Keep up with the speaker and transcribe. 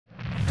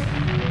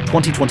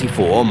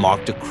2024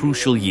 marked a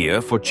crucial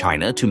year for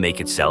China to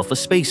make itself a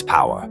space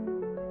power.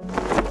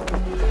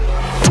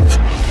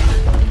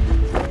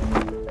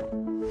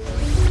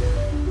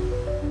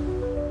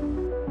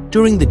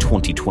 During the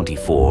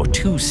 2024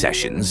 two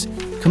sessions,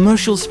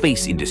 commercial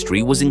space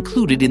industry was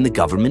included in the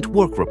government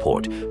work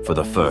report for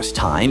the first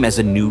time as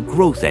a new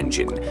growth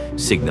engine,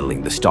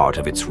 signaling the start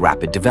of its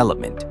rapid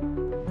development.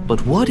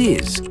 But what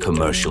is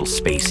commercial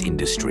space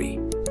industry?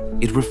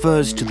 It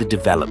refers to the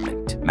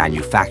development,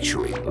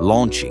 manufacturing,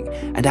 launching,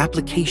 and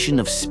application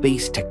of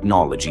space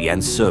technology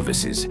and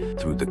services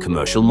through the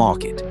commercial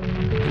market.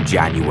 In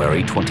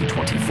January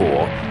 2024,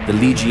 the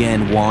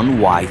Lijian-1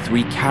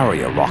 Y3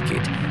 carrier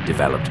rocket,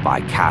 developed by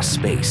CAS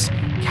Space,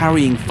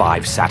 carrying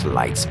 5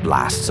 satellites,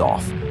 blasts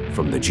off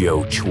from the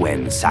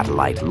Jiuquan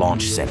Satellite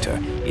Launch Center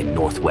in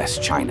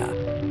northwest China.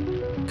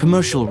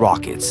 Commercial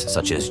rockets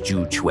such as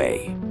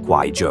Zhuchui,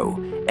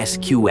 Guizhou,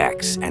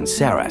 SQX, and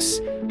Ceres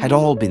had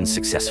all been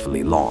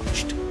successfully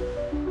launched.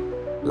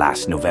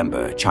 Last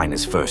November,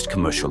 China's first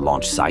commercial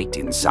launch site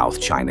in South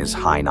China's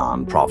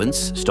Hainan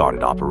province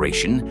started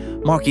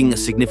operation, marking a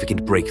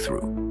significant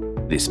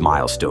breakthrough. This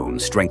milestone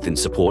strengthened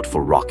support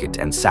for rocket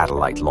and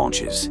satellite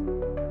launches.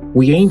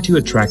 We aim to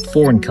attract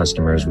foreign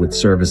customers with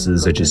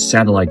services such as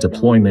satellite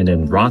deployment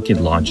and rocket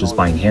launches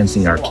by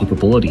enhancing our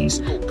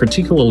capabilities,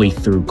 particularly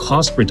through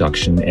cost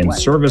reduction and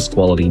service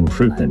quality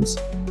improvements.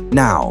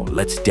 Now,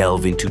 let's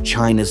delve into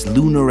China's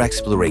lunar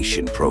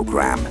exploration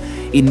program.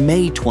 In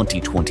May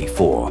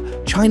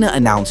 2024, China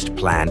announced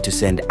plan to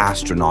send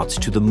astronauts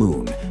to the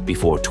moon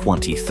before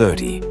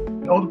 2030.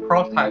 All the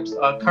prototypes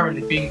are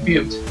currently being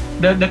built.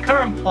 The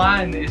current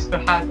plan is to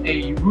have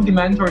a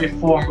rudimentary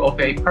form of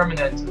a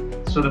permanent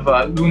sort of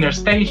a lunar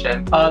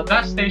station.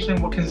 That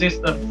station will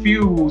consist of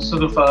few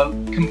sort of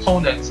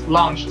components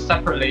launched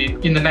separately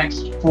in the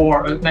next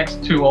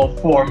 2 or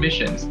 4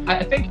 missions.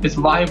 I think it's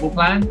a viable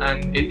plan,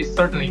 and it is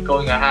certainly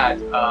going ahead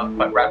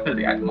quite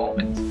rapidly at the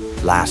moment.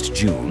 Last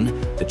June,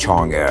 the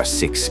Chang'e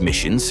 6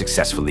 mission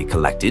successfully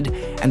collected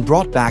and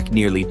brought back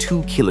nearly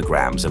 2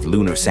 kilograms of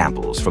lunar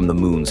samples from the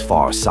moon's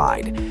far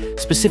side,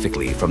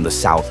 specifically from the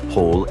South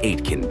Pole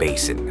Aitken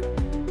Basin.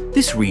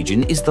 This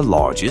region is the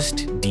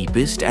largest,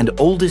 deepest, and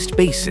oldest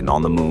basin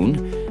on the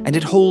moon, and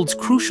it holds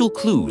crucial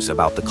clues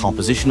about the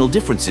compositional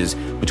differences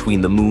between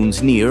the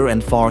moon's near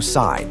and far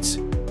sides.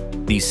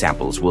 These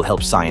samples will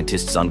help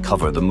scientists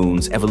uncover the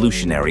moon's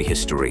evolutionary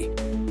history.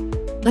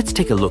 Let's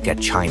take a look at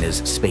China's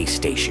space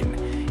station.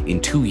 In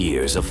 2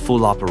 years of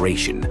full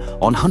operation,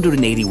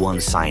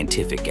 181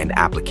 scientific and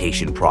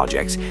application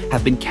projects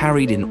have been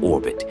carried in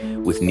orbit,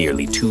 with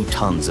nearly 2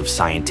 tons of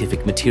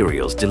scientific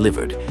materials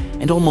delivered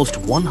and almost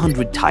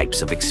 100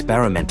 types of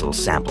experimental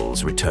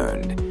samples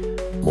returned.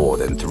 More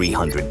than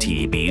 300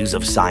 TeBs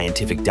of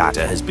scientific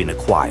data has been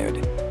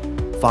acquired.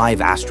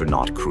 5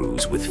 astronaut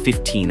crews with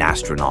 15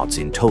 astronauts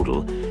in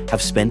total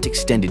have spent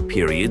extended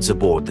periods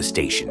aboard the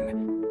station.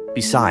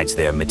 Besides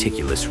their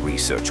meticulous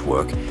research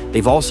work,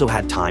 they've also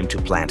had time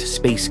to plant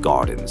space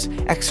gardens,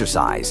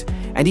 exercise,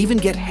 and even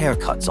get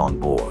haircuts on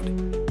board.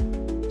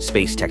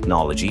 Space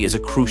technology is a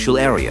crucial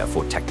area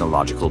for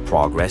technological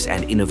progress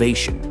and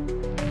innovation.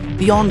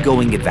 The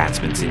ongoing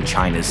advancements in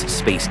China's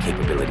space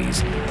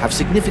capabilities have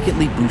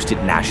significantly boosted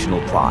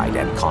national pride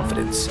and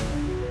confidence.